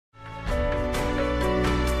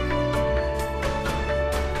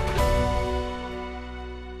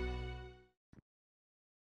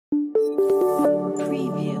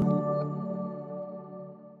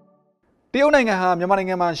တရုတ်နိုင်ငံဟာမြန်မာနိုင်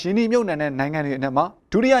ငံမှာယင်းနှိမ့်မြုပ်နှံတဲ့နိုင်ငံတွေအနက်မှာ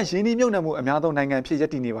ဒုတိယယင်းနှိမ့်မြုပ်နှံမှုအများဆုံးနိုင်ငံဖြစ်ရ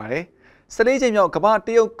ပ်တည်နေပါတယ်။14ချိန်မြောက်ကမ္ဘာတ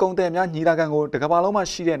ရုတ်ကုန်သည်များညီလာခံကိုတကမ္ဘာလုံးမှာ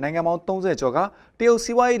ရှိတဲ့နိုင်ငံပေါင်း30ကျော်ကတရုတ်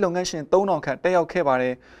စီးပွားရေးလုပ်ငန်းရှင်3000ခန့်တက်ရောက်ခဲ့ပါတ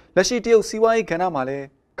ယ်။လက်ရှိတရုတ်စီးပွားရေးကဏ္ဍမှာလည်း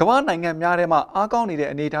ကမ္ဘာနိုင်ငံများထဲမှာအားကောင်းနေတဲ့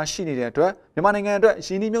အနေအထားရှိနေတဲ့အတွက်မြန်မာနိုင်ငံအတွက်ယ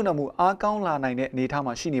င်းနှိမ့်မြုပ်နှံမှုအားကောင်းလာနိုင်တဲ့အနေအထား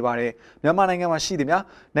မှာရှိနေပါတယ်။မြန်မာနိုင်ငံမှာရှိသည်များ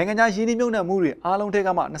နိုင်ငံခြားယင်းနှိမ့်မြုပ်နှံမှုတွေအားလုံးထဲက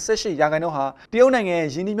မှ28ရာခိုင်နှုန်းဟာတရုတ်နိုင်ငံရဲ့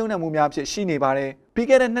ယင်းနှိမ့်မြုပ်နှံမှုများဖြစ်ရှိနေပါတယ်။ပြီး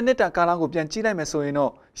ခဲ့တဲ့2နှစ်တာကာလကိုပြန်ကြည့်လိုက်မယ်ဆိုရင်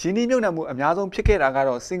တော့ယင်းနှိမ့်မြုပ်နှံမှုအများဆုံးဖြစ်ခဲ့တာက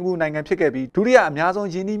တော့စင်ကာပူနိုင်ငံဖြစ်ခဲ့ပြီးဒုတိယအများဆုံး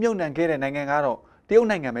ယင်းနှိမ့်မြုပ်နှံခဲ့တဲ့နိုင်ငံကတော့တရုတ်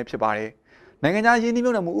နိုင်ငံပဲဖြစ်ပါတယ်။နိုင်ငံခြားယင်းနှိမ့်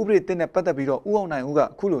မြုပ်နှံမှုဥပဒေသစ်နဲ့ပတ်သက်ပြီးတော့ဦးအောင်နိုင်ဦးကအ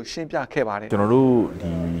ခုလိုရှင်းပြခဲ့ပါတယ်ကျွန်တော်တို့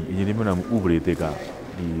ဒီယင်းနှိမ့်မြုပ်နှံမှုဥပဒေသစ်က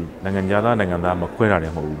ဒီနိုင်ငံသားမခွဲတာလ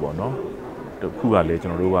ည်းမဟုတ်ဘူးပေါ့နော်တခုကလည်းကျွ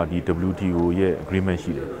န်တော်တို့ကဒီ WTO ရဲ့ agreement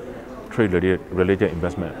ရှိတယ် Trade Related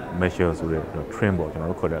Investment Measure ဆိုတဲ့ trend ပေါ့ကျွန်တော်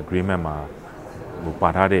တို့ခေါ်တဲ့ agreement မှာဟိုပါ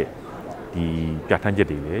ထားတဲ့ဒီပြဋ္ဌာန်းချက်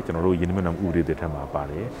တွေလည်းကျွန်တော်တို့ယင်းနှိမ့်မြုပ်နှံမှုဥပဒေသစ်ထက်မှာပါ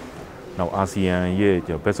တယ်နောက်အာဆီယံရဲ့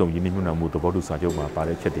ဘက်စုံယင်းနှိမ့်မြုပ်နှံမှုသဘောတူစာချုပ်မှာပါ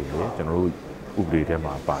တဲ့ချက်တွေလည်းကျွန်တော်တို့ဥပဒေထဲ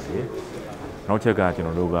မှာပါတယ်နောက်ချက်ကကျွန်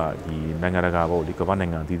တော်တို့ကဒီနိုင်ငံတကာပေါ့ဒီကမ္ဘာနို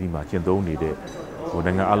င်ငံအသီးသီးမှာကျင့်သုံးနေတဲ့ဟို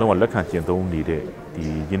နိုင်ငံအလုံးကလက်ခံကျင့်သုံးနေတဲ့ဒီ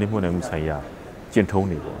ယင်းနှိမ့်မြုပ်နှံမှုဆိုင်ရာကျင့်ထုံး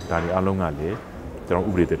တွေပေါ့ဒါတွေအလုံးကလည်းကျွန်တော်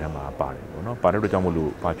ဥပဒေသစ်ထဲမှာပါတယ်ပေါ့နော်ပါတဲ့အတွက်ကြောင့်မလို့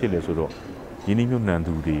ဘာဖြစ်လဲဆိုတော့ယင်းနှိမ့်မြုပ်နှံ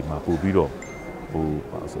သူတွေမှာပို့ပြီးတော့ဟို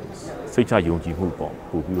စိတ်ချယုံကြည်မှုပေါ့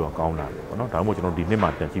ပို့ပြီးတော့ကောင်းလာတယ်ပေါ့နော်ဒါမှမဟုတ်ကျွန်တော်ဒီနှစ်မှာ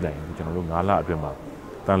ပြန်ကြည့်လိုက်ရင်ကျွန်တော်တို့9လအတွင်းမှာ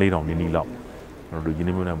တန်း4000နီးလောက်ကျွန်တော်တို့ယင်း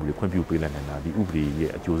နှိမ့်မြုပ်နှံမှုတွေခွင့်ပြုပေးလိုက်နိုင်တာဒီဥပဒေ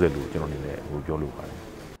ရဲ့အကျိုးဆက်လို့ကျွန်တော်အနေနဲ့ဟိုပြောလို့ပါတယ်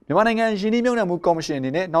မြန်မာနိုင်ငံယင်းနှိမ့်မြုပ်နှံမှုကော်မရှင်အနေ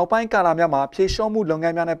နဲ့နောက်ပိုင်းကာလများမှာဖြေလျှော့မှုလုပ်င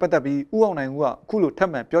န်းများနဲ့ပတ်သက်ပြီးဦးအောင်နိုင်ဦးကအခုလိုထပ်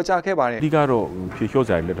မံပြောကြားခဲ့ပါတယ်အဓိကတော့ဖြေလျှော့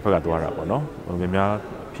ကြရတဲ့တစ်ဖက်ကသွားတာပေါ့နော်များ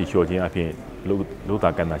ဖြေလျှော့ခြင်းအပြင်လို့တာ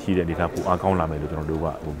ကန်တာရှိတဲ့အနေအထားပိုအားကောင်းလာမယ်လို့ကျွန်တော်တို့က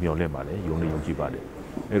ဟိုမျှော်လင့်ပါတယ်ယုံကြည်ပါတယ်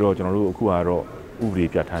အဲ့တော့ကျွန်တော်တို့အခုကတော့ဥပဒေ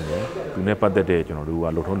ပြဋ္ဌာန်းတယ်သူနဲ့ပတ်သက်တဲ့ကျွန်တော်တို့က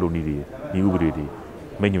လုံထုံးလုံနည်းတွေဒီဥပဒေတွေ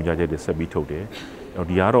မိန့်ညွှန်ကြားချက်တွေဆက်ပြီးထုတ်တယ်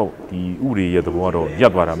ဒီကတော့ဒီဥပဒေရဲ့သဘောကတော့ရ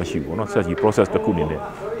ပ်သွားတာမရှိဘူးပေါ့နော်ဆက်ကြီး process တစ်ခုအနေနဲ့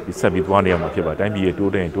ဒီဆက်ပြီးသွားနေရမှာဖြစ်ပါတိုင်းပြည်ရဲ့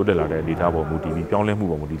တိုးတက်လာတဲ့အနေအထားပေါ်မူတည်ပြီးပြောင်းလဲမှု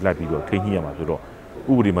ပေါ်မူတည်လိုက်ပြီးတော့ထိန်းညှိရမှာဆိုတော့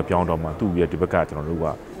ဥပဒေမပြောင်းတော့မှသူ့ရဲ့ဒီဘက်ကကျွန်တော်တို့က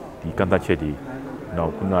ဒီကန့်သတ်ချက်တွေနော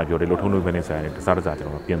က်ခုနပြောတဲ့လုံထုံးလုံနဲ့ဆိုင်တဲ့တစားကျွန်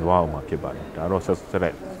တော်ပြင်သွားအောင်မှာဖြစ်ပါတယ်ဒါတော့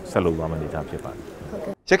ဆက်လုပ်သွားမယ့်အနေအထားဖြစ်ပါတယ်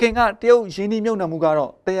ရခိုင်ကတရုတ်ယင်းနှိမ့်မြုပ်နှံမှုက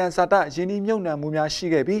တော့တယံဇာတယင်းနှိမ့်မြုပ်နှံမှုများရှိ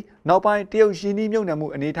ခဲ့ပြီးနောက်ပိုင်းတရုတ်ယင်းနှိမ့်မြုပ်နှံမှု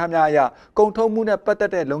အနေအထားများအရကုန်ထုတ်မှုနဲ့ပတ်သ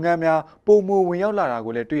က်တဲ့လုပ်ငန်းများပုံမှန်ဝင်ရောက်လာတာ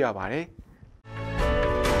ကိုလည်းတွေ့ရပါတယ်။